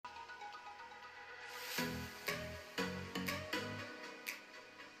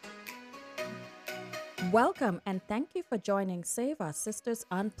Welcome and thank you for joining Save Our Sisters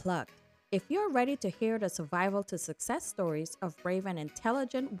Unplugged. If you're ready to hear the survival to success stories of brave and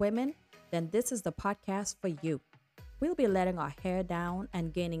intelligent women, then this is the podcast for you. We'll be letting our hair down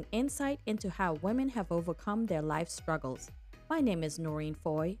and gaining insight into how women have overcome their life struggles. My name is Noreen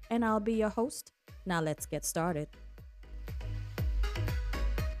Foy, and I'll be your host. Now let's get started.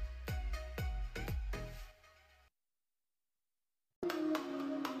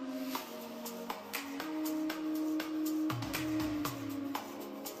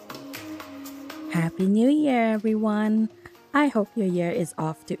 Happy New Year, everyone! I hope your year is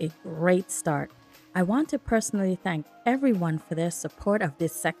off to a great start. I want to personally thank everyone for their support of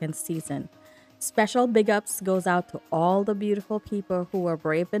this second season. Special big ups goes out to all the beautiful people who were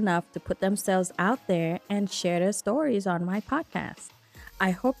brave enough to put themselves out there and share their stories on my podcast.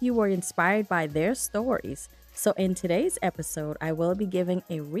 I hope you were inspired by their stories. So in today's episode, I will be giving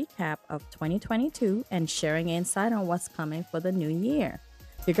a recap of 2022 and sharing insight on what's coming for the new year.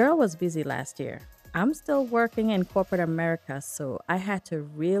 Your girl was busy last year. I'm still working in corporate America, so I had to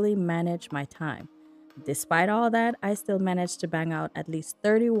really manage my time. Despite all that, I still managed to bang out at least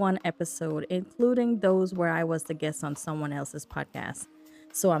 31 episodes, including those where I was the guest on someone else's podcast.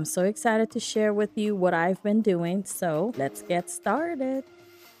 So I'm so excited to share with you what I've been doing. So let's get started.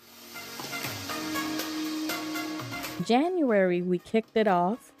 January, we kicked it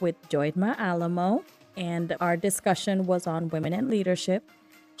off with Joydma Alamo, and our discussion was on women in leadership.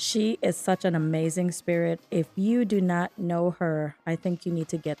 She is such an amazing spirit. If you do not know her, I think you need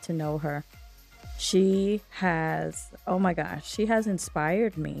to get to know her. She has, oh my gosh, she has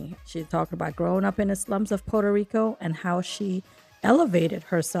inspired me. She talked about growing up in the slums of Puerto Rico and how she elevated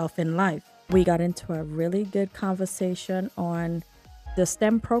herself in life. We got into a really good conversation on the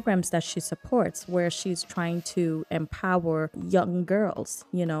STEM programs that she supports, where she's trying to empower young girls,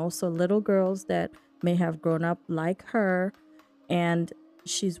 so little girls that may have grown up like her, and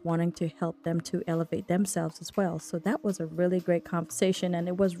she's wanting to help them to elevate themselves as well. So that was a really great conversation, and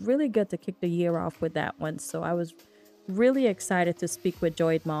it was really good to kick the year off with that one. So I was really excited to speak with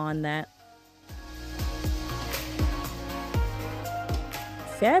Joydma on that.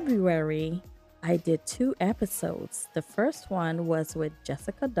 February, I did 2 episodes. The first one was with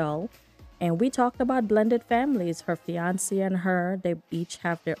Jessica Dull, and we talked about blended families. Her fiance and her, they each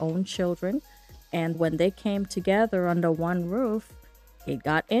have their own children, and when they came together under one roof, it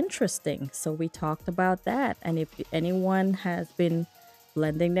got interesting. So we talked about that. And if anyone has been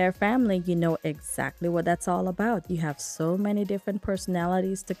blending their family, you know exactly what that's all about. You have so many different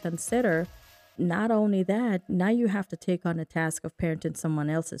personalities to consider. Not only that, now you have to take on the task of parenting someone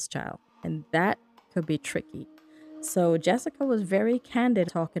else's child. And that could be tricky. So Jessica was very candid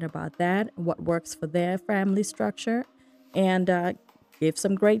talking about that, what works for their family structure, and gave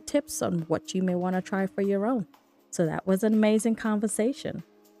some great tips on what you may want to try for your own. So that was an amazing conversation.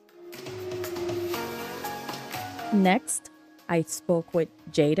 Next, I spoke with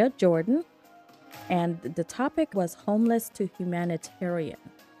Jada Jordan, and the topic was homeless to humanitarian.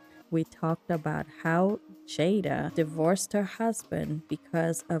 We talked about how Jada divorced her husband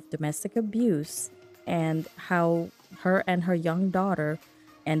because of domestic abuse and how her and her young daughter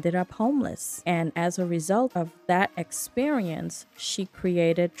ended up homeless. And as a result of that experience, she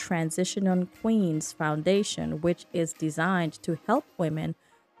created Transitional Queens Foundation, which is designed to help women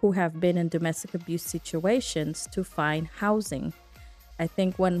who have been in domestic abuse situations to find housing. I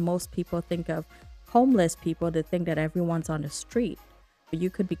think when most people think of homeless people, they think that everyone's on the street.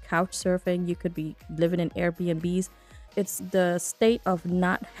 You could be couch surfing, you could be living in Airbnbs. It's the state of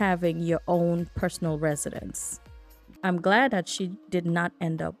not having your own personal residence. I'm glad that she did not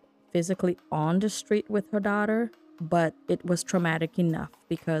end up physically on the street with her daughter, but it was traumatic enough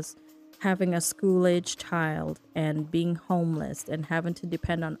because having a school-age child and being homeless and having to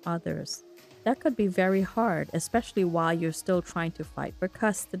depend on others, that could be very hard, especially while you're still trying to fight for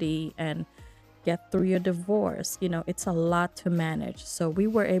custody and get through your divorce. It's a lot to manage. So we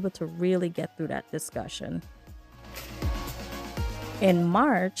were able to really get through that discussion. In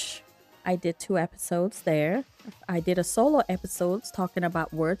March, I did 2 episodes there. I did a solo episodes talking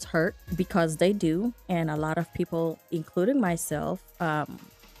about words hurt, because they do. And a lot of people, including myself,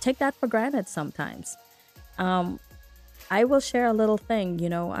 take that for granted sometimes. I will share a little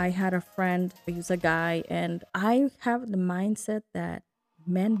thing. I had a friend who's a guy, and I have the mindset that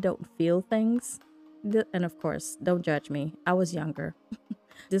men don't feel things. And of course, don't judge me. I was younger.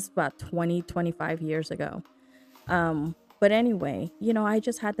 This is about 20, 25 years ago. But anyway, I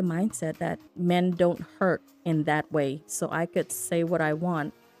just had the mindset that men don't hurt in that way. So I could say what I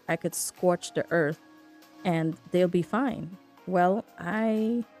want. I could scorch the earth and they'll be fine. Well,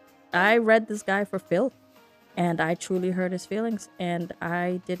 I read this guy for filth. And I truly hurt his feelings, and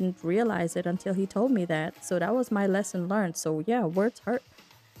I didn't realize it until he told me that. So that was my lesson learned. So yeah, words hurt.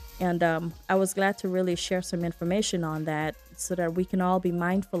 And I was glad to really share some information on that so that we can all be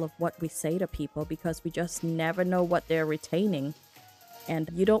mindful of what we say to people, because we just never know what they're retaining. And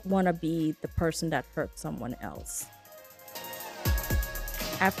you don't want to be the person that hurt someone else.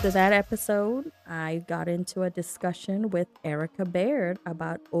 After that episode, I got into a discussion with Erica Baird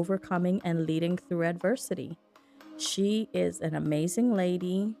about overcoming and leading through adversity. She is an amazing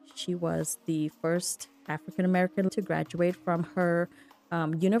lady. She was the first African American to graduate from her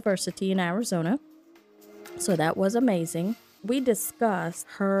university in Arizona. So that was amazing. We discussed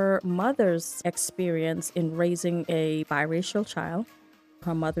her mother's experience in raising a biracial child.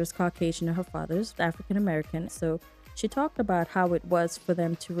 Her mother's Caucasian and her father's African American. So she talked about how it was for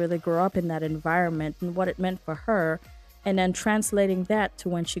them to really grow up in that environment and what it meant for her. And then translating that to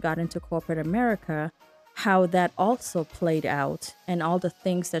when she got into corporate America, how that also played out and all the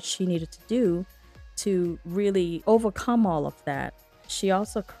things that she needed to do to really overcome all of that. She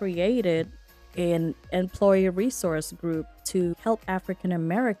also created an employee resource group to help African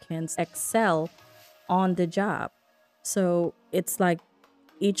Americans excel on the job. So it's like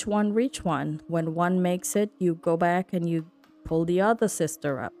each one reach one. When one makes it, you go back and you pull the other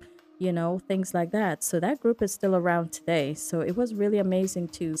sister up, things like that. So that group is still around today. So it was really amazing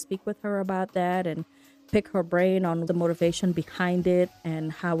to speak with her about that and pick her brain on the motivation behind it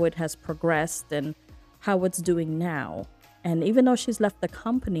and how it has progressed and how it's doing now. And even though she's left the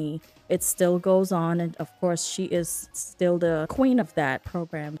company, it still goes on. And of course, she is still the queen of that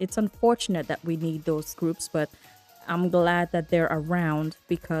program. It's unfortunate that we need those groups, but I'm glad that they're around,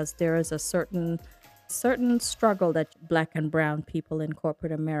 because there is a certain struggle that Black and brown people in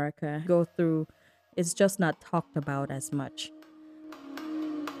corporate America go through. It's just not talked about as much.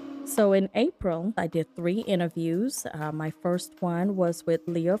 So in April, I did 3 interviews. My first one was with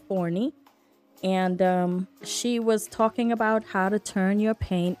Leah Forney, and she was talking about how to turn your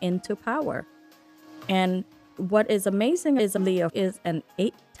pain into power. And what is amazing is Leah is an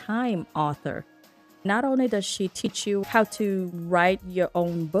 8-time author. Not only does she teach you how to write your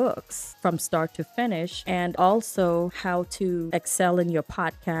own books from start to finish, and also how to excel in your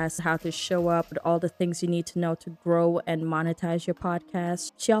podcast, how to show up, all the things you need to know to grow and monetize your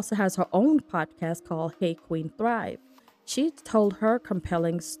podcast. She also has her own podcast called Hey Queen Thrive. She told her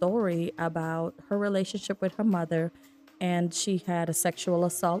compelling story about her relationship with her mother, and she had a sexual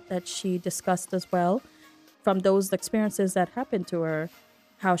assault that she discussed as well. From those experiences that happened to her,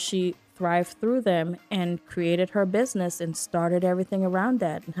 how she thrived through them and created her business and started everything around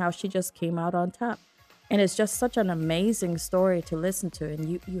that, and how she just came out on top. And it's just such an amazing story to listen to. And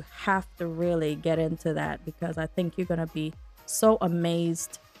you have to really get into that, because I think you're going to be so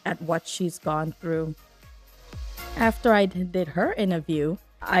amazed at what she's gone through. After I did her interview,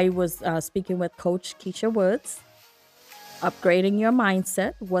 I was speaking with Coach Keisha Woods. Upgrading your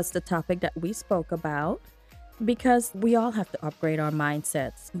mindset was the topic that we spoke about, because we all have to upgrade our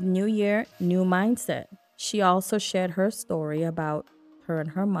mindsets. New year, new mindset. She also shared her story about her and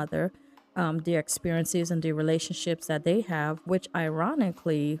her mother, the experiences and the relationships that they have, which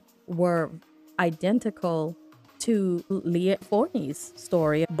ironically were identical to Leah Forney's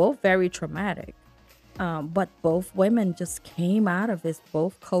story, both very traumatic. But both women just came out of it,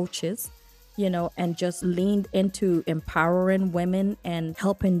 both coaches, and just leaned into empowering women and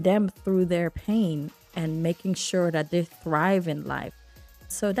helping them through their pain and making sure that they thrive in life.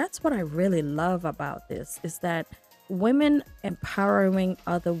 So that's what I really love about this, is that women empowering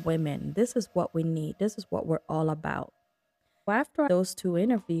other women. This is what we need. This is what we're all about. After those 2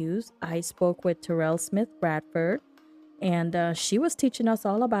 interviews, I spoke with Terrell Smith Bradford, and she was teaching us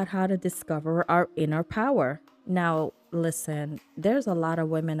all about how to discover our inner power. Now, listen, there's a lot of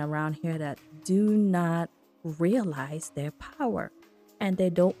women around here that do not realize their power, and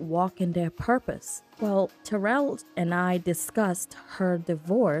they don't walk in their purpose. Well, Terrell and I discussed her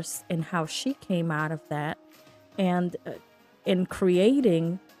divorce and how she came out of that, and in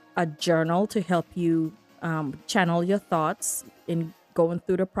creating a journal to help you channel your thoughts in going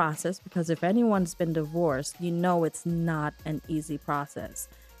through the process, because if anyone's been divorced, it's not an easy process.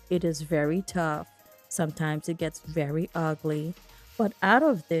 It is very tough. Sometimes it gets very ugly. But out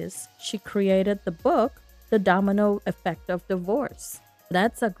of this, she created the book, The Domino Effect of Divorce.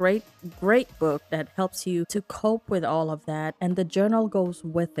 That's a great book that helps you to cope with all of that. And the journal goes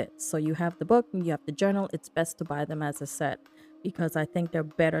with it. So you have the book and you have the journal. It's best to buy them as a set, because I think they're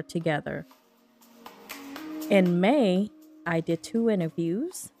better together. In May, I did 2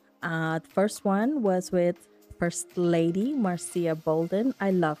 interviews. The first one was with First Lady Marcia Bolden.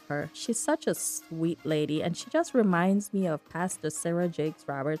 I love her. She's such a sweet lady, and she just reminds me of Pastor Sarah Jakes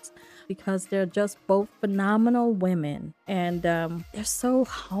Roberts because they're just both phenomenal women, and they're so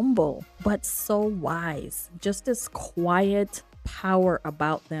humble but so wise. Just this quiet power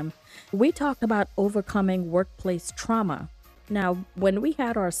about them. We talked about overcoming workplace trauma. Now, when we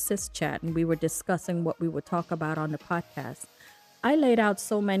had our sis chat and we were discussing what we would talk about on the podcast, I laid out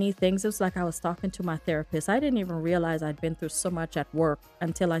so many things. It was like I was talking to my therapist. I didn't even realize I'd been through so much at work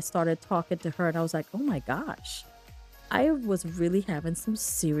until I started talking to her. And I was like, oh my gosh, I was really having some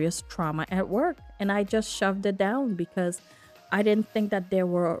serious trauma at work. And I just shoved it down because I didn't think that there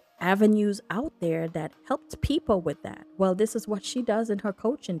were avenues out there that helped people with that. Well, this is what she does in her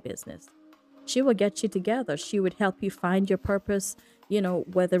coaching business. She will get you together. She would help you find your purpose,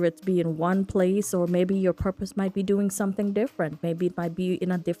 whether it's be in one place or maybe your purpose might be doing something different. Maybe it might be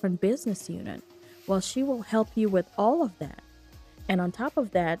in a different business unit. Well, she will help you with all of that. And on top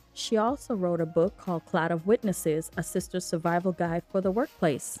of that, she also wrote a book called Cloud of Witnesses, a sister's survival guide for the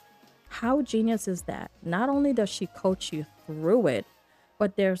workplace. How genius is that? Not only does she coach you through it,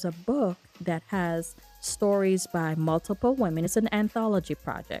 but there's a book that has stories by multiple women. It's an anthology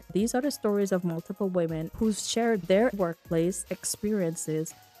project. These are the stories of multiple women who shared their workplace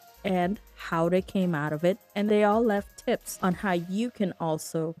experiences and how they came out of it. And they all left tips on how you can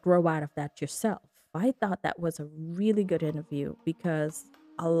also grow out of that yourself. I thought that was a really good interview because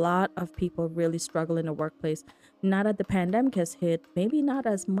a lot of people really struggle in the workplace. Not that the pandemic has hit, maybe not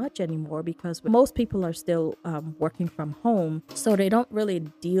as much anymore because most people are still working from home. So they don't really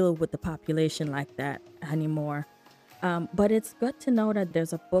deal with the population like that anymore. But it's good to know that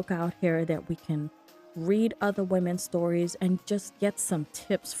there's a book out here that we can read other women's stories and just get some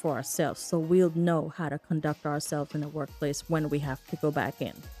tips for ourselves so we'll know how to conduct ourselves in the workplace when we have to go back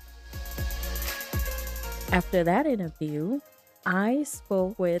in. After that interview, I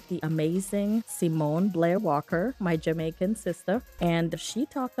spoke with the amazing Simone Blair Walker, my Jamaican sister, and she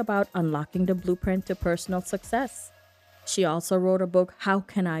talked about unlocking the blueprint to personal success. She also wrote a book, How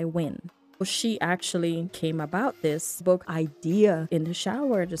Can I Win? She actually came about this book idea in the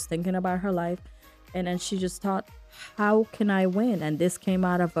shower, just thinking about her life. And then she just thought, how can I win? And this came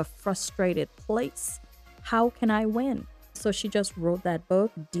out of a frustrated place. How can I win? So she just wrote that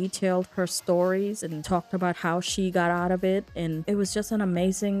book, detailed her stories and talked about how she got out of it. And it was just an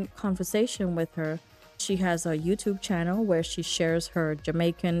amazing conversation with her. She has a YouTube channel where she shares her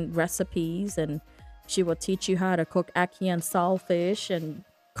Jamaican recipes and she will teach you how to cook ackee and saltfish and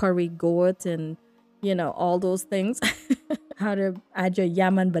curry goat and, all those things. How to add your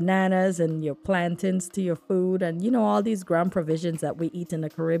yam and bananas and your plantains to your food and, all these ground provisions that we eat in the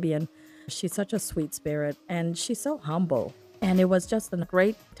Caribbean. She's such a sweet spirit and she's so humble. And it was just a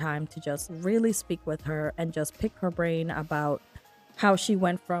great time to just really speak with her and just pick her brain about how she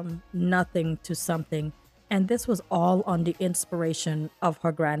went from nothing to something. And this was all on the inspiration of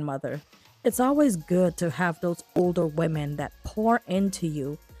her grandmother. It's always good to have those older women that pour into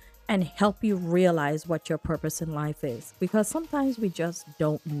you and help you realize what your purpose in life is, because sometimes we just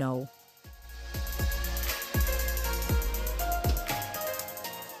don't know.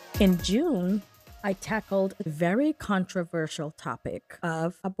 In June, I tackled a very controversial topic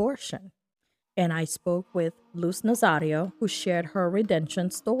of abortion, and I spoke with Luz Nazario, who shared her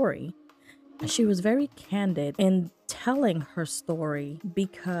redemption story. She was very candid in telling her story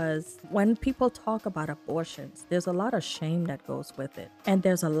because when people talk about abortions, there's a lot of shame that goes with it, and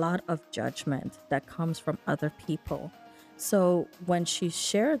there's a lot of judgment that comes from other people. So when she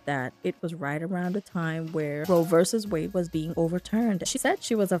shared that, it was right around the time where Roe versus Wade was being overturned. She said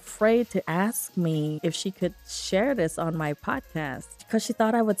she was afraid to ask me if she could share this on my podcast because she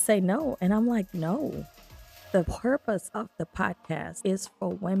thought I would say no. And I'm like, no. The purpose of the podcast is for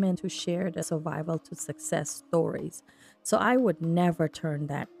women to share their survival to success stories. So I would never turn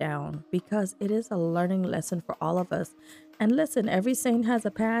that down because it is a learning lesson for all of us. And listen, every saint has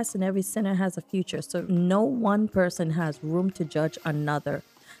a past and every sinner has a future. So no one person has room to judge another.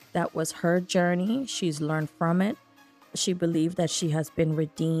 That was her journey. She's learned from it. She believed that she has been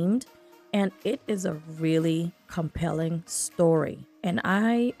redeemed. And it is a really compelling story. And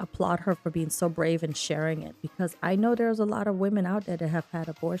I applaud her for being so brave and sharing it because I know there's a lot of women out there that have had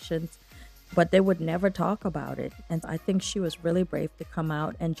abortions, but they would never talk about it. And I think she was really brave to come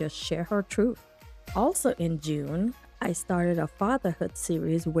out and just share her truth. Also in June, I started a fatherhood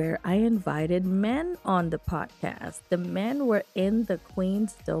series where I invited men on the podcast. The men were in the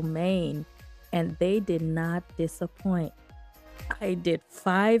Queen's domain and they did not disappoint. I did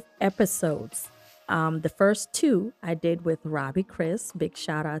 5 episodes. The first 2 I did with Robbie Chris. Big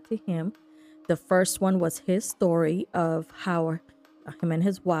shout out to him. The first one was his story of how him and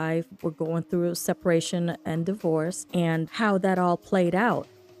his wife were going through separation and divorce and how that all played out.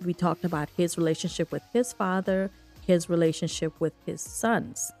 We talked about his relationship with his father, his relationship with his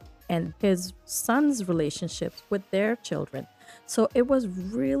sons, and his sons' relationships with their children. So it was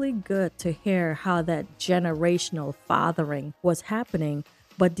really good to hear how that generational fathering was happening,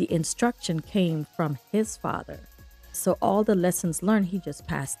 but the instruction came from his father. So all the lessons learned, he just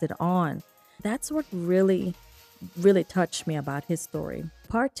passed it on. That's what really touched me about his story.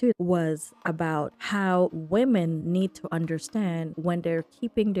 Part two was about how women need to understand when they're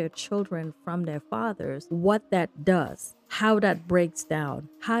keeping their children from their fathers, what that does, how that breaks down,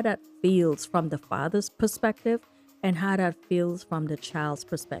 how that feels from the father's perspective, and how that feels from the child's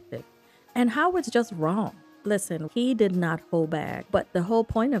perspective, and how it's just wrong. Listen, he did not hold back, but the whole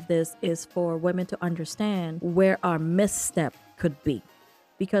point of this is for women to understand where our misstep could be.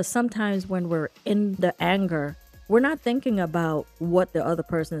 Because sometimes when we're in the anger, we're not thinking about what the other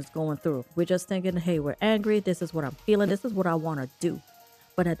person is going through. We're just thinking, hey, we're angry. This is what I'm feeling. This is what I want to do.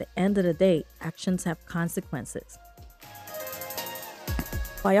 But at the end of the day, actions have consequences.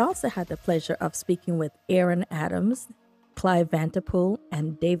 I also had the pleasure of speaking with Aaron Adams, Clive Vanterpool,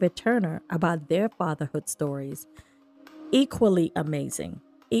 and David Turner about their fatherhood stories. Equally amazing.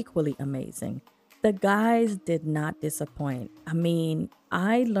 Equally amazing. The guys did not disappoint. I mean,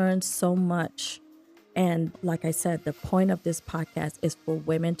 I learned so much. And like I said, the point of this podcast is for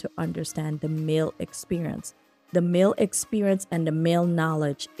women to understand the male experience. The male experience and the male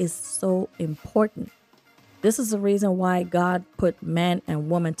knowledge is so important. This is the reason why God put man and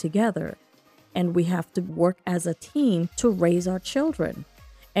woman together. And we have to work as a team to raise our children.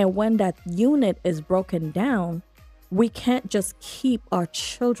 And when that unit is broken down, we can't just keep our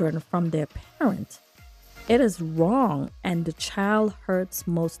children from their parent. It is wrong, and the child hurts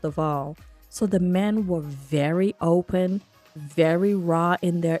most of all. So the men were very open, very raw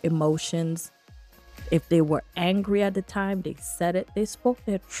in their emotions. If they were angry at the time, they said it. They spoke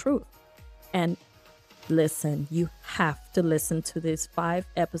their truth. And listen, you have to listen to these 5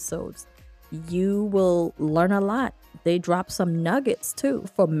 episodes. You will learn a lot. They drop some nuggets too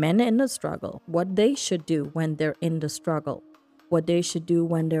for men in the struggle, what they should do when they're in the struggle, what they should do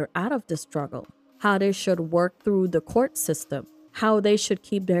when they're out of the struggle, how they should work through the court system, how they should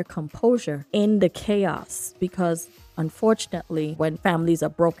keep their composure in the chaos. Because unfortunately, when families are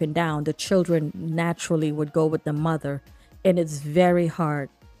broken down, the children naturally would go with the mother. And it's very hard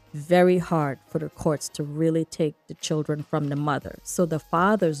for the courts to really take the children from the mother. So the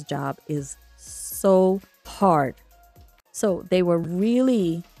father's job is so hard. So they were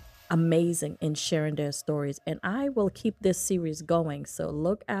really amazing in sharing their stories. And I will keep this series going. So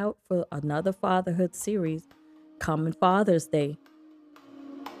look out for another fatherhood series coming Father's Day.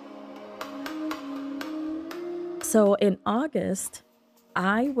 So in August,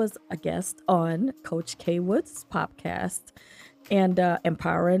 I was a guest on Coach K Wood's podcast and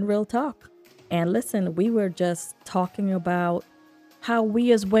Empowering Real Talk. And listen, we were just talking about how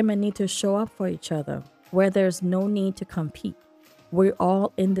we as women need to show up for each other, where there's no need to compete. We're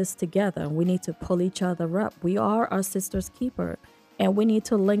all in this together. We need to pull each other up. We are our sister's keeper, and we need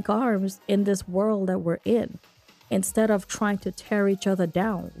to link arms in this world that we're in. Instead of trying to tear each other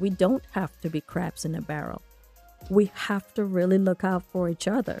down, we don't have to be crabs in a barrel. We have to really look out for each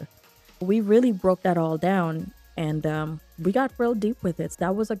other. We really broke that all down, and we got real deep with it.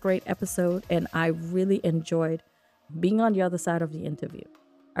 That was a great episode, and I really enjoyed being on the other side of the interview.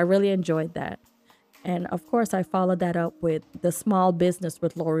 I really enjoyed that. And of course, I followed that up with The Small Business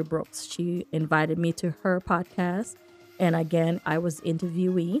with Lori Brooks. She invited me to her podcast. And again, I was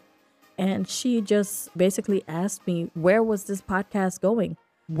interviewee. And she just basically asked me, where was this podcast going?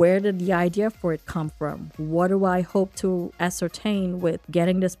 Where did the idea for it come from? What do I hope to ascertain with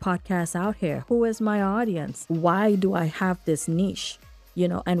getting this podcast out here? Who is my audience? Why do I have this niche?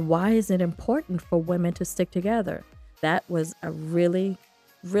 And why is it important for women to stick together? That was a really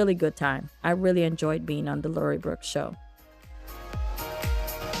good time. I really enjoyed being on the Lori Brooks show.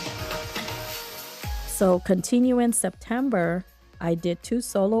 So continuing September, I did 2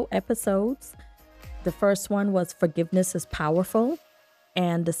 solo episodes. The first one was Forgiveness is Powerful,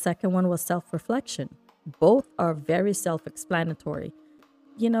 and the second one was Self-Reflection. Both are very self-explanatory.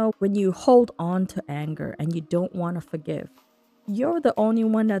 When you hold on to anger and you don't want to forgive, you're the only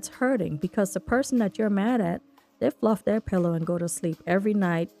one that's hurting, because the person that you're mad at, they fluff their pillow and go to sleep every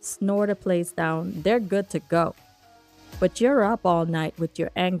night, snore the place down. They're good to go. But you're up all night with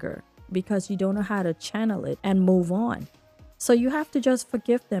your anger because you don't know how to channel it and move on. So you have to just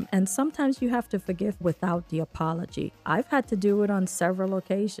forgive them. And sometimes you have to forgive without the apology. I've had to do it on several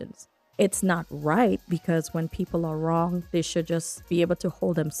occasions. It's not right, because when people are wrong, they should just be able to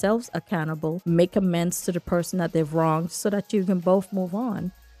hold themselves accountable, make amends to the person that they've wronged so that you can both move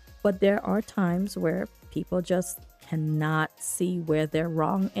on. But there are times where people just cannot see where they're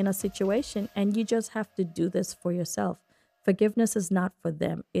wrong in a situation, and you just have to do this for yourself. Forgiveness is not for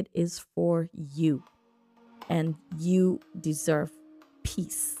them, it is for you, and you deserve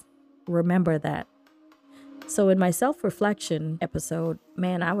peace. Remember that. So, in my self reflection episode,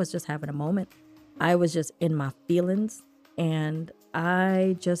 man, I was just having a moment. I was just in my feelings, and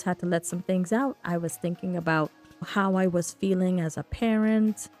I just had to let some things out. I was thinking about how I was feeling as a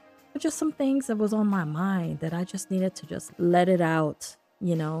parent, just some things that was on my mind that I just needed to just let it out.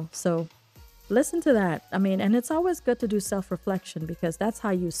 So, listen to that. I mean, and it's always good to do self reflection, because that's how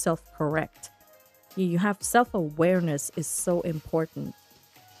you self correct. You have self awareness is so important.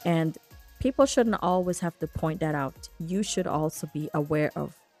 And people shouldn't always have to point that out. You should also be aware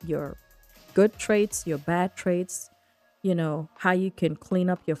of your good traits, your bad traits, how you can clean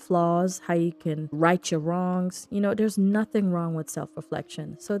up your flaws, how you can right your wrongs. There's nothing wrong with self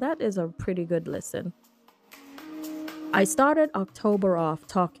reflection. So that is a pretty good listen. I started October off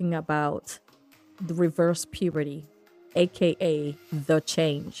talking about the reverse puberty, aka the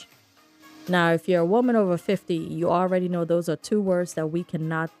change. Now, if you're a woman over 50, you already know those are two words that we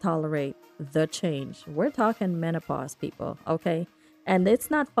cannot tolerate. The change. We're talking menopause, people, okay? And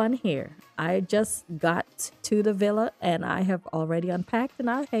it's not fun here. I just got to the villa and I have already unpacked, and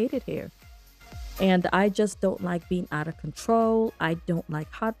I hate it here. And I just don't like being out of control. I don't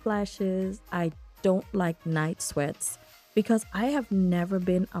like hot flashes. I don't like night sweats, because I have never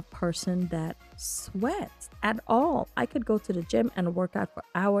been a person that sweats at all. I could go to the gym and work out for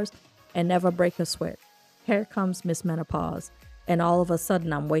hours and never break a sweat. Here comes Miss Menopause, and all of a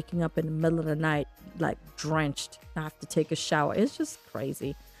sudden I'm waking up in the middle of the night like drenched. I have to take a shower. It's just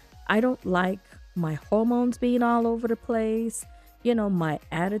crazy. I don't like my hormones being all over the place, my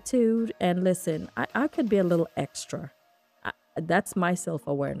attitude. And listen, I could be a little extra. That's my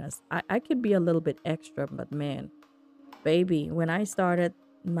self-awareness. I could be a little bit extra, but man, baby, when I started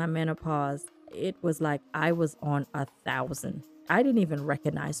my menopause, it was like I was on 1,000. I didn't even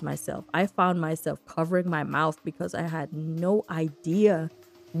recognize myself. I found myself covering my mouth because I had no idea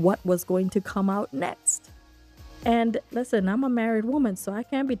what was going to come out next. And listen, I'm a married woman, so I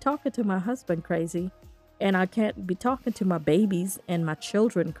can't be talking to my husband crazy, and I can't be talking to my babies and my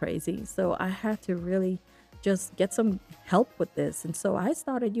children crazy. So I had to really just get some help with this. And so I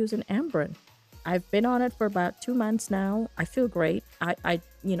started using Ambren. I've been on it for about 2 months now. I feel great. I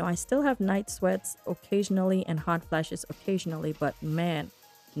still have night sweats occasionally and hot flashes occasionally, but man,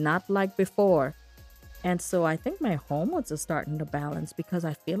 not like before. And so I think my hormones are starting to balance, because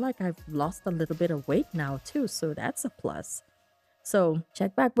I feel like I've lost a little bit of weight now too. So that's a plus. So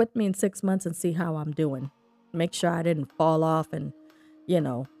check back with me in 6 months and see how I'm doing. Make sure I didn't fall off, and,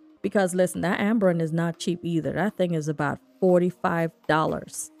 because listen, that Ambren is not cheap either. That thing is about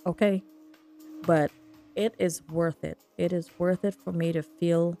 $45. Okay. But it is worth it. It is worth it for me to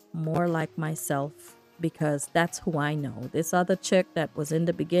feel more like myself, because that's who I know. This other chick that was in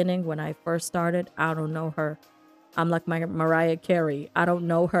the beginning when I first started, I don't know her. I'm like my Mariah Carey. I don't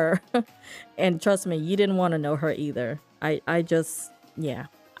know her. And trust me, you didn't want to know her either. I just, yeah,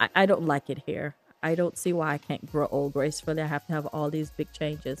 I don't like it here. I don't see why I can't grow old gracefully. I have to have all these big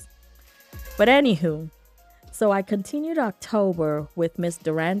changes. But anywho, so I continued October with Miss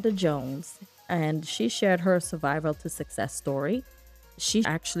Duranda Jones, and she shared her survival to success story. She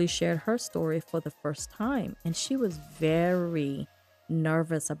actually shared her story for the first time, and she was very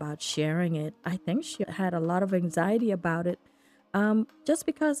nervous about sharing it. I think she had a lot of anxiety about it, just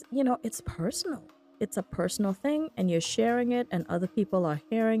because, it's personal. It's a personal thing, and you're sharing it, and other people are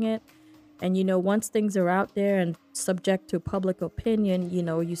hearing it. And, once things are out there and subject to public opinion,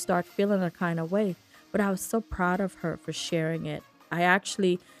 you start feeling a kind of way. But I was so proud of her for sharing it. I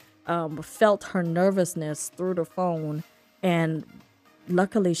actually felt her nervousness through the phone, and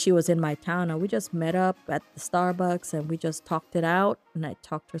luckily she was in my town, and we just met up at the Starbucks and we just talked it out, and I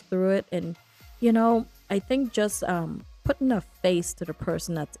talked her through it. And I think just putting a face to the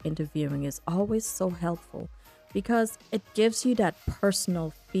person that's interviewing is always so helpful, because it gives you that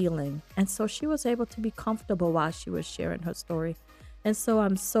personal feeling. And so she was able to be comfortable while she was sharing her story, and so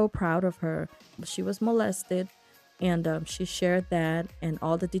I'm so proud of her. She was molested, and she shared that and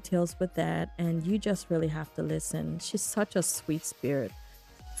all the details with that. And you just really have to listen. She's such a sweet spirit.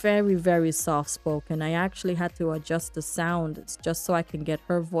 Very, very soft spoken. I actually had to adjust the sound just so I can get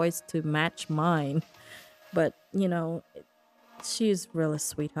her voice to match mine. But, She's really a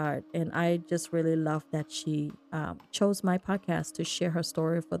sweetheart, and I just really love that she chose my podcast to share her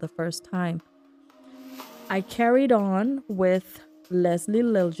story for the first time. I carried on with Leslie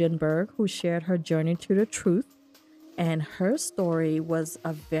Liljenberg, who shared her journey to the truth, and her story was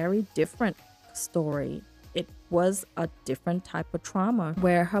a very different story. It was a different type of trauma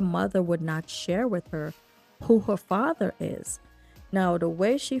where her mother would not share with her who her father is. Now, the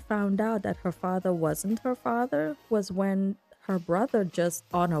way she found out that her father wasn't her father was when her brother just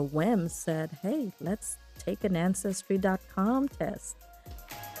on a whim said, "Hey, let's take an Ancestry.com test."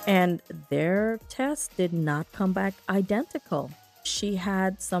 And their test did not come back identical. She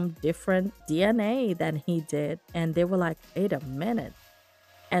had some different DNA than he did. And they were like, wait a minute.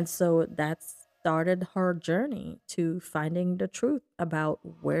 And so that started her journey to finding the truth about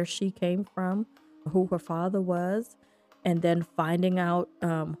where she came from, who her father was, and then finding out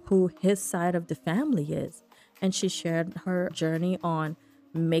who his side of the family is. And she shared her journey on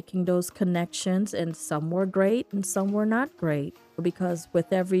making those connections, and some were great and some were not great, because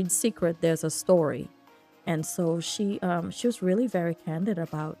with every secret there's a story. And so she was really very candid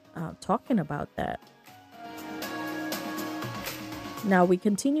about talking about that. Now we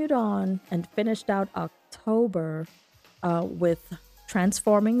continued on and finished out October with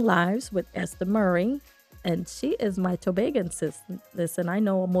Transforming Lives with Esther Murray. And she is my Tobagan sis. Listen, I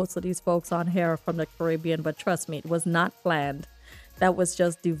know most of these folks on here are from the Caribbean, but trust me, it was not planned. That was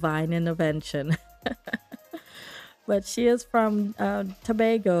just divine intervention. But she is from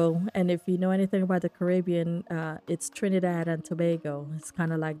Tobago. And if you know anything about the Caribbean, it's Trinidad and Tobago. It's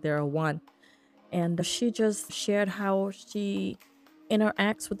kind of like they're one. And she just shared how she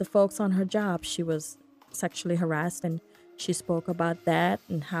interacts with the folks on her job. She was sexually harassed, and she spoke about that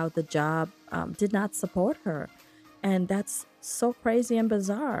and how the job did not support her. And that's so crazy and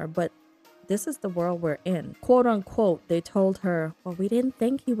bizarre, but this is the world we're in. Quote unquote, they told her, well, we didn't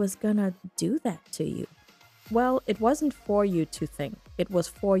think he was gonna do that to you. Well, it wasn't for you to think. It was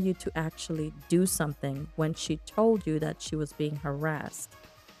for you to actually do something when she told you that she was being harassed.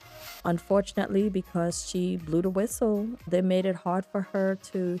 Unfortunately, because she blew the whistle, they made it hard for her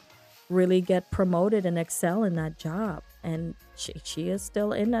to really get promoted and excel in that job. And she is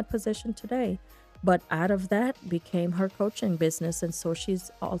still in that position today. But out of that became her coaching business. And so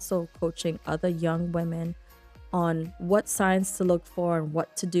she's also coaching other young women on what signs to look for and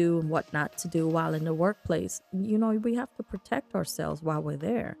what to do and what not to do while in the workplace. You know, we have to protect ourselves while we're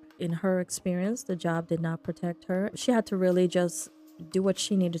there. In her experience, the job did not protect her. She had to really just do what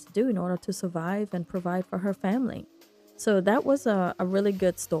she needed to do in order to survive and provide for her family. So that was a really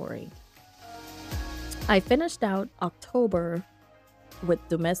good story. I finished out October with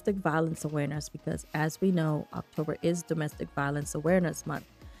domestic violence awareness because, as we know, October is Domestic Violence Awareness Month.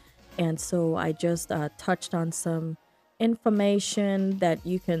 And so I just touched on some information that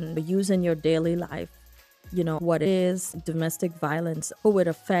you can use in your daily life. You know, what is domestic violence, who it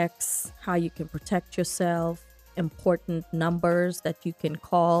affects, how you can protect yourself, important numbers that you can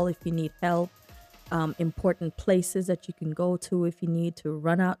call if you need help, important places that you can go to if you need to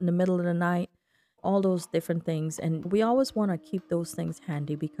run out in the middle of the night, all those different things. And we always want to keep those things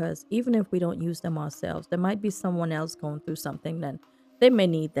handy because even if we don't use them ourselves, there might be someone else going through something that they may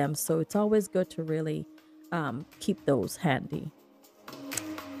need them. So it's always good to really keep those handy.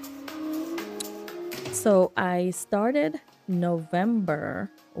 So I started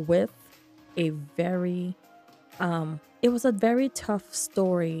November with a very, it was a very tough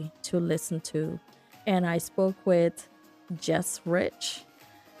story to listen to. And I spoke with Jess Rich.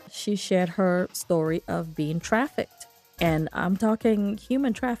 She shared her story of being trafficked. And I'm talking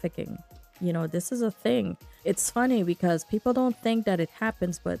human trafficking. You know, this is a thing. It's funny because people don't think that it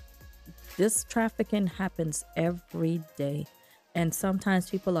happens, but this trafficking happens every day. And sometimes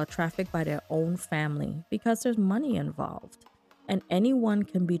people are trafficked by their own family because there's money involved. And anyone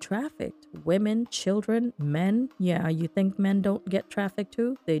can be trafficked. Women, children, men. Yeah, you think men don't get trafficked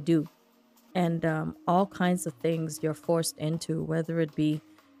too? They do. And all kinds of things you're forced into, whether it be,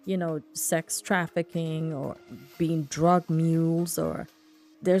 you know, sex trafficking or being drug mules, or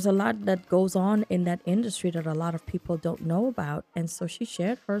there's a lot that goes on in that industry that a lot of people don't know about. And so she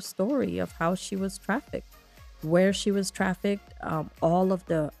shared her story of how she was trafficked, where she was trafficked, all of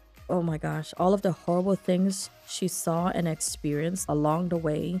the, oh my gosh, all of the horrible things she saw and experienced along the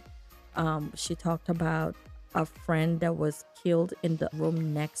way. She talked about a friend that was killed in the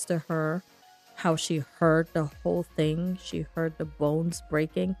room next to her, how she heard the whole thing. She heard the bones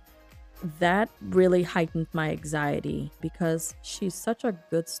breaking. That really heightened my anxiety because she's such a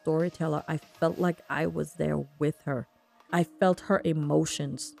good storyteller. I felt like I was there with her. I felt her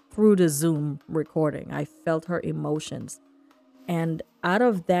emotions through the Zoom recording. I felt her emotions. And out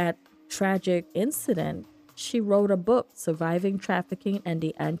of that tragic incident, she wrote a book, Surviving Trafficking and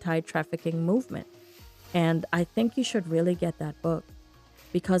the Anti-Trafficking Movement. And I think you should really get that book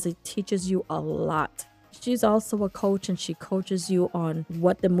because it teaches you a lot. She's also a coach, and she coaches you on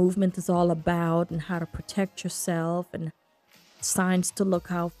what the movement is all about and how to protect yourself and signs to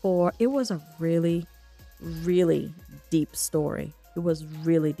look out for. It was a really, really deep story. It was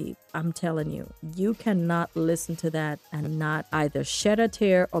really deep. I'm telling you, you cannot listen to that and not either shed a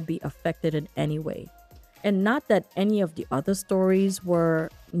tear or be affected in any way. And not that any of the other stories were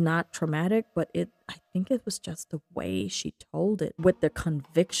not traumatic, but I think it was just the way she told it with the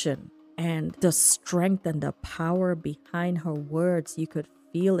conviction and the strength and the power behind her words. You could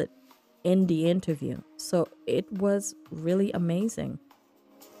feel it in the interview. So it was really amazing.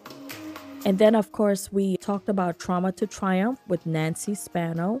 And then, of course, we talked about Trauma to Triumph with Nancy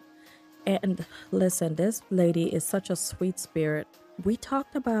Spano. And listen, this lady is such a sweet spirit. We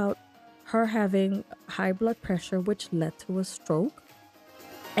talked about her having high blood pressure, which led to a stroke.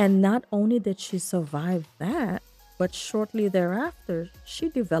 And not only did she survive that, but shortly thereafter, she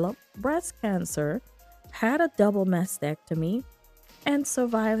developed breast cancer, had a double mastectomy, and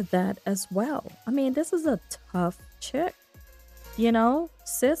survived that as well. I mean, this is a tough chick. You know,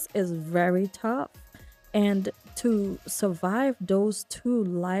 sis is very tough. And to survive those two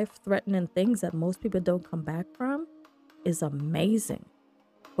life-threatening things that most people don't come back from is amazing.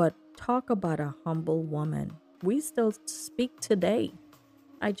 But talk about a humble woman. We still speak today.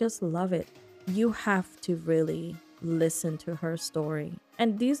 I just love it. You have to really listen to her story.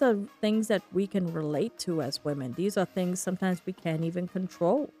 And these are things that we can relate to as women. These are things sometimes we can't even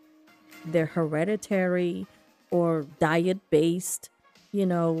control. They're hereditary or diet-based, you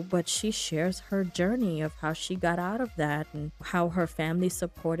know, but she shares her journey of how she got out of that and how her family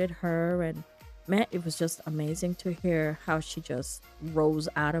supported her. And man, it was just amazing to hear how she just rose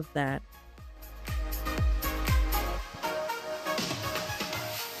out of that.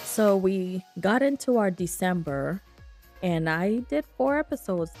 So we got into our December, and I did 4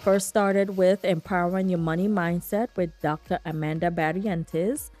 episodes. First started with Empowering Your Money Mindset with Dr. Amanda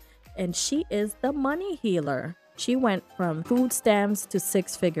Barrientos, and she is the money healer. She went from food stamps to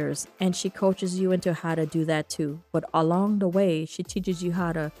 6 figures, and she coaches you into how to do that too. But along the way, she teaches you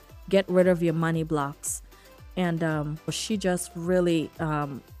how to get rid of your money blocks. And she just really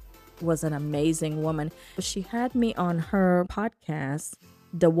was an amazing woman. She had me on her podcast,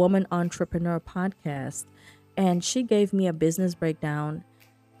 the Woman Entrepreneur Podcast, and she gave me a business breakdown.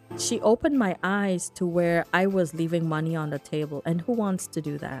 She opened my eyes to where I was leaving money on the table. And who wants to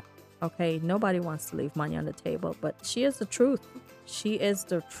do that? Okay, nobody wants to leave money on the table, but she is the truth. She is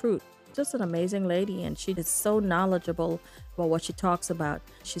the truth. Just an amazing lady, and she is so knowledgeable about what she talks about.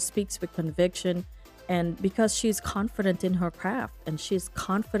 She speaks with conviction, and because she's confident in her craft, and she's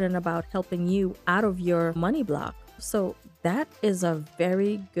confident about helping you out of your money block. So that is a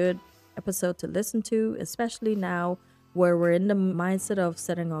very good episode to listen to, especially now where we're in the mindset of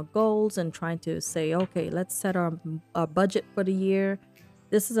setting our goals and trying to say, okay, let's set our budget for the year.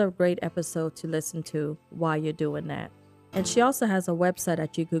 This is a great episode to listen to while you're doing that. And she also has a website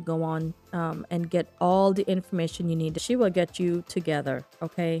that you could go on and get all the information you need. She will get you together,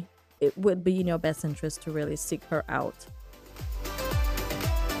 okay? It would be in your best interest to really seek her out.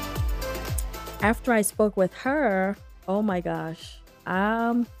 After I spoke with her, oh my gosh,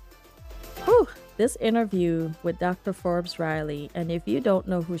 this interview with Dr. Forbes Riley, and if you don't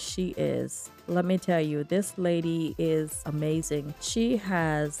know who she is, let me tell you, this lady is amazing. She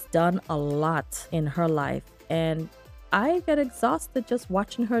has done a lot in her life, and I get exhausted just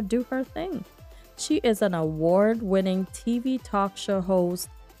watching her do her thing. She is an award-winning TV talk show host,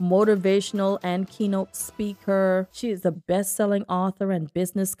 motivational and keynote speaker. She is a best-selling author and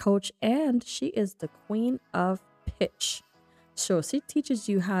business coach, and she is the queen of pitch. So she teaches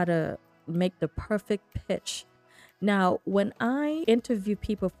you how to make the perfect pitch. Now, when I interview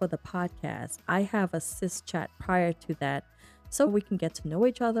people for the podcast, I have a sis chat prior to that, so we can get to know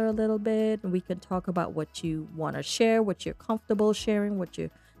each other a little bit, and we can talk about what you want to share, what you're comfortable sharing, what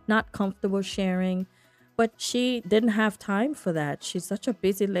you're not comfortable sharing. But she didn't have time for that. She's such a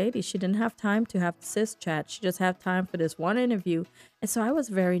busy lady. She didn't have time to have sis chat. She just had time for this one interview. And so I was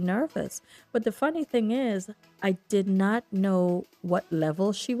very nervous. But the funny thing is, I did not know what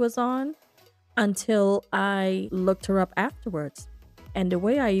level she was on until I looked her up afterwards. And the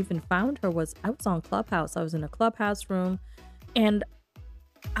way I even found her was I was on Clubhouse. I was in a Clubhouse room, and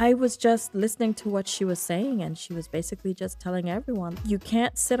I was just listening to what she was saying, and she was basically just telling everyone, you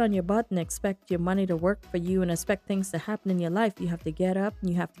can't sit on your butt and expect your money to work for you and expect things to happen in your life. You have to get up and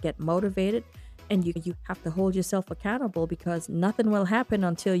you have to get motivated, and you have to hold yourself accountable because nothing will happen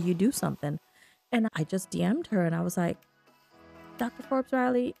until you do something. And I just DM'd her and I was like, Dr. Forbes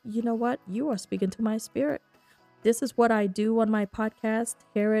Riley, you know what? You are speaking to my spirit. This is what I do on my podcast.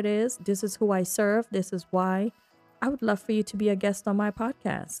 Here it is. This is who I serve. This is why. I would love for you to be a guest on my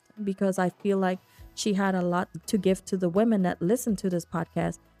podcast because I feel like she had a lot to give to the women that listen to this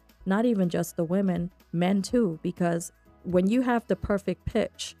podcast. Not even just the women, men too, because when you have the perfect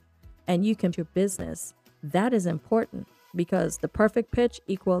pitch and you can do your business, that is important because the perfect pitch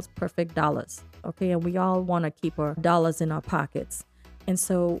equals perfect dollars. Okay. And we all want to keep our dollars in our pockets. And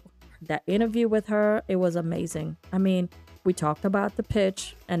so that interview with her, it was amazing. I mean, we talked about the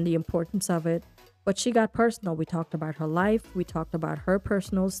pitch and the importance of it, but she got personal. We talked about her life. We talked about her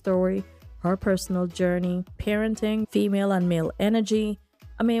personal story, her personal journey, parenting, female and male energy.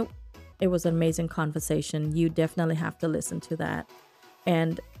 I mean, it was an amazing conversation. You definitely have to listen to that.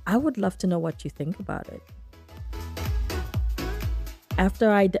 And I would love to know what you think about it.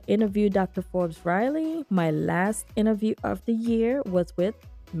 After I interviewed Dr. Forbes Riley, my last interview of the year was with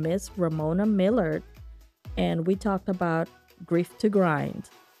Miss Ramona Millard, and we talked about Grief to Grind.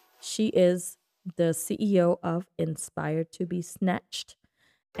 She is the CEO of Inspired to be Snatched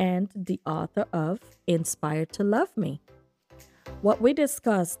and the author of Inspired to Love Me. What we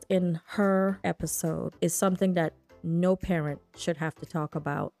discussed in her episode is something that no parent should have to talk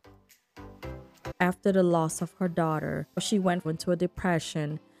about. After the loss of her daughter, she went into a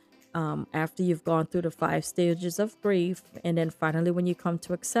depression. After you've gone through the 5 stages of grief, and then finally when you come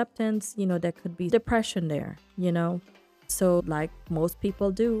to acceptance, there could be depression there, So like most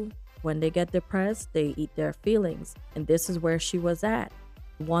people do, when they get depressed, they eat their feelings. And this is where she was at.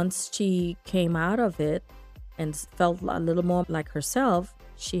 Once she came out of it and felt a little more like herself,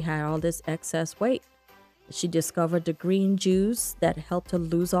 she had all this excess weight. She discovered the green juice that helped her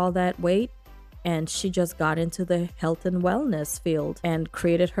lose all that weight. And she just got into the health and wellness field and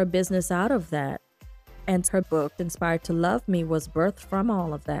created her business out of that. And her book, Inspired to Love Me, was birthed from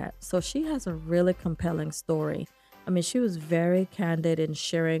all of that. So she has a really compelling story. I mean, she was very candid in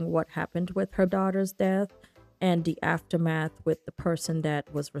sharing what happened with her daughter's death and the aftermath with the person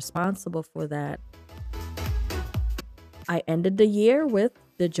that was responsible for that. I ended the year with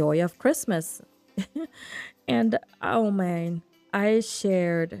the joy of Christmas. And oh man, I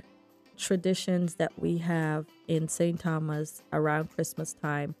shared traditions that we have in St. Thomas around Christmas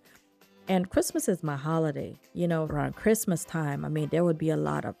time. And Christmas is my holiday. Around Christmas time, I mean, there would be a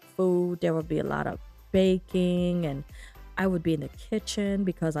lot of food, there would be a lot of baking, and I would be in the kitchen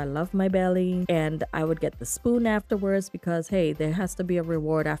because I love my belly, and I would get the spoon afterwards because, hey, there has to be a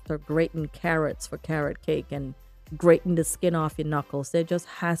reward after grating carrots for carrot cake and grating the skin off your knuckles. There just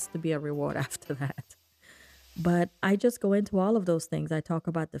has to be a reward after that. But I just go into all of those things. I talk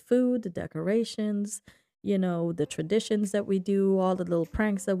about the food, the decorations, the traditions that we do, all the little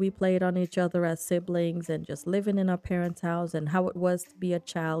pranks that we played on each other as siblings, and just living in our parents' house and how it was to be a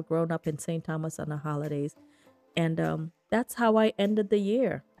child growing up in St. Thomas on the holidays. And that's how I ended the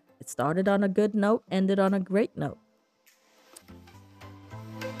year. It started on a good note, ended on a great note.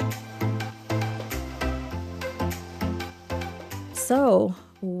 So,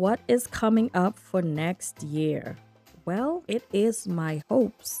 what is coming up for next year? Well, it is my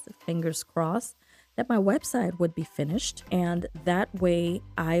hopes, fingers crossed, that my website would be finished. And that way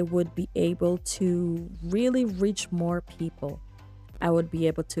I would be able to really reach more people. I would be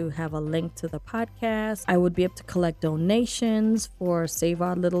able to have a link to the podcast. I would be able to collect donations for Save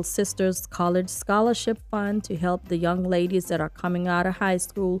Our Little Sisters College Scholarship Fund to help the young ladies that are coming out of high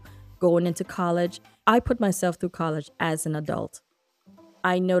school, going into college. I put myself through college as an adult.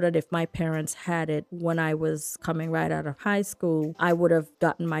 I know that if my parents had it when I was coming right out of high school, I would have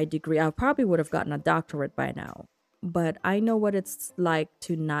gotten my degree. I probably would have gotten a doctorate by now. But I know what it's like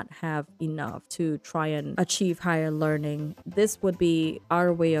to not have enough to try and achieve higher learning. This would be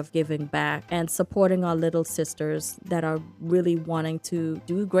our way of giving back and supporting our little sisters that are really wanting to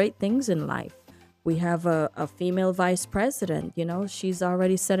do great things in life. We have a female vice president, she's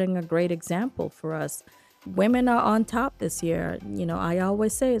already setting a great example for us. Women are on top this year. I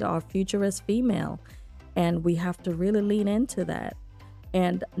always say that our future is female, and we have to really lean into that.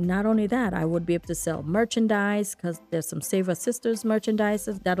 And not only that, I would be able to sell merchandise because there's some Save Our Sisters merchandise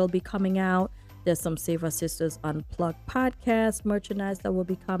that'll be coming out. There's some Save Our Sisters Unplugged podcast merchandise that will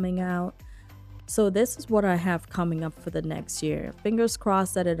be coming out. So this is what I have coming up for the next year. Fingers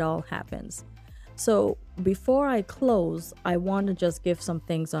crossed that it all happens. So before I close, I want to just give some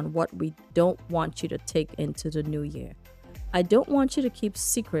things on what we don't want you to take into the new year. I don't want you to keep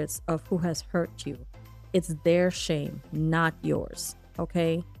secrets of who has hurt you. It's their shame, not yours.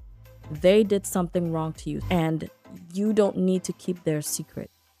 Okay? They did something wrong to you, and you don't need to keep their secret.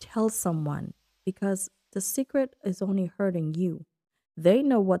 Tell someone, because the secret is only hurting you. They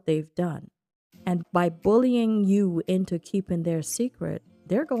know what they've done. And by bullying you into keeping their secret,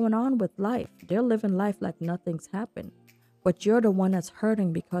 they're going on with life. They're living life like nothing's happened. But you're the one that's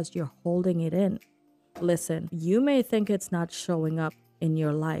hurting because you're holding it in. Listen, you may think it's not showing up in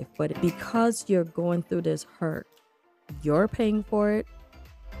your life, but because you're going through this hurt, you're paying for it,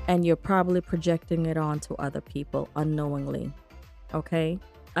 and you're probably projecting it onto other people unknowingly. Okay?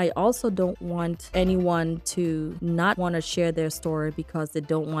 I also don't want anyone to not want to share their story because they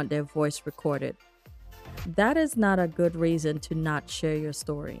don't want their voice recorded. That is not a good reason to not share your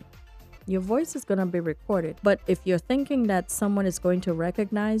story. Your voice is going to be recorded, but if you're thinking that someone is going to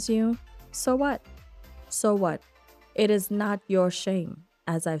recognize you, so what? So what? It is not your shame,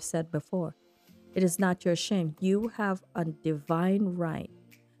 as I've said before. It is not your shame. You have a divine right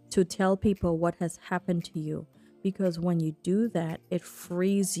to tell people what has happened to you, because when you do that, it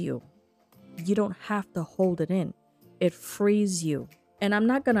frees you. You don't have to hold it in. It frees you. And I'm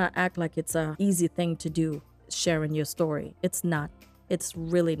not going to act like it's an easy thing to do, sharing your story. It's not. It's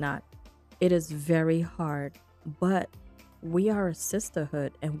really not. It is very hard, but we are a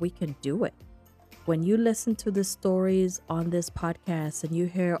sisterhood and we can do it. When you listen to the stories on this podcast and you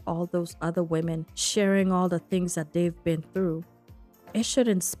hear all those other women sharing all the things that they've been through, it should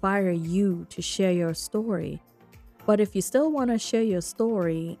inspire you to share your story. But if you still want to share your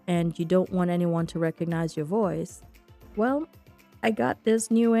story and you don't want anyone to recognize your voice, well, I got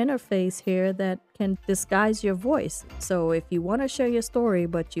this new interface here that can disguise your voice. So if you want to share your story,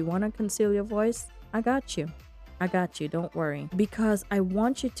 but you want to conceal your voice, I got you. I got you. Don't worry. Because I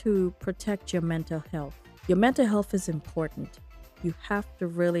want you to protect your mental health. Your mental health is important. You have to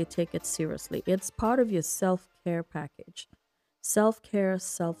really take it seriously. It's part of your self-care package. Self-care,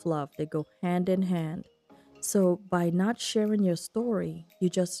 self-love, they go hand in hand. So by not sharing your story, you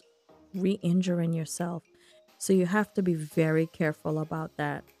just re-injuring yourself. So you have to be very careful about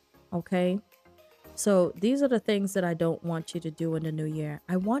that. Okay? So these are the things that I don't want you to do in the new year.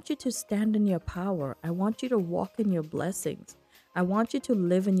 I want you to stand in your power. I want you to walk in your blessings. I want you to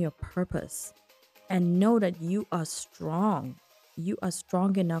live in your purpose and know that you are strong. You are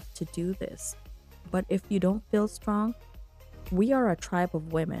strong enough to do this. But if you don't feel strong, we are a tribe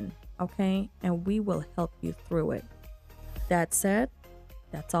of women, okay? And we will help you through it. That said,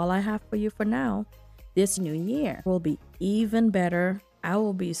 that's all I have for you for now. This new year will be even better. I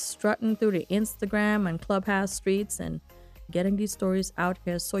will be strutting through the Instagram and Clubhouse streets and getting these stories out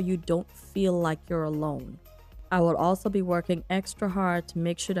here so you don't feel like you're alone. I will also be working extra hard to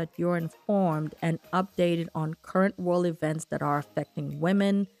make sure that you're informed and updated on current world events that are affecting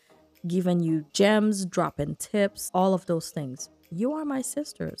women, giving you gems, dropping tips, all of those things. You are my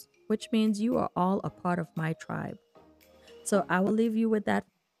sisters, which means you are all a part of my tribe. So I will leave you with that,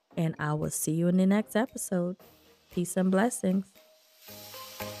 and I will see you in the next episode. Peace and blessings.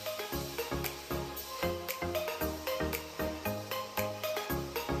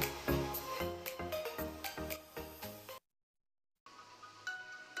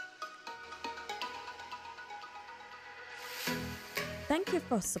 Thank you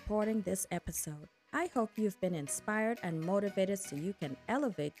for supporting this episode. I hope you've been inspired and motivated so you can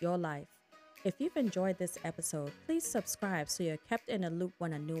elevate your life. If you've enjoyed this episode, please subscribe so you're kept in a loop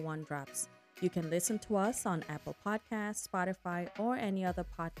when a new one drops. You can listen to us on Apple Podcasts, Spotify, or any other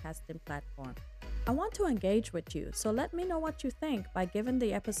podcasting platform. I want to engage with you, so let me know what you think by giving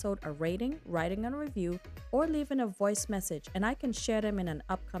the episode a rating, writing a review, or leaving a voice message, and I can share them in an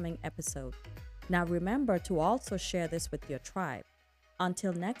upcoming episode. Now remember to also share this with your tribe.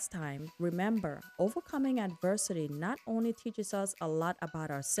 Until next time, remember, overcoming adversity not only teaches us a lot about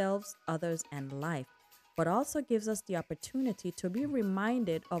ourselves, others, and life, but also gives us the opportunity to be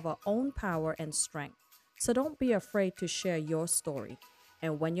reminded of our own power and strength. So don't be afraid to share your story.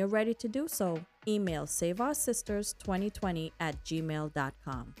 And when you're ready to do so, email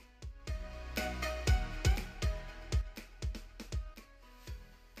saveoursisters2020@gmail.com.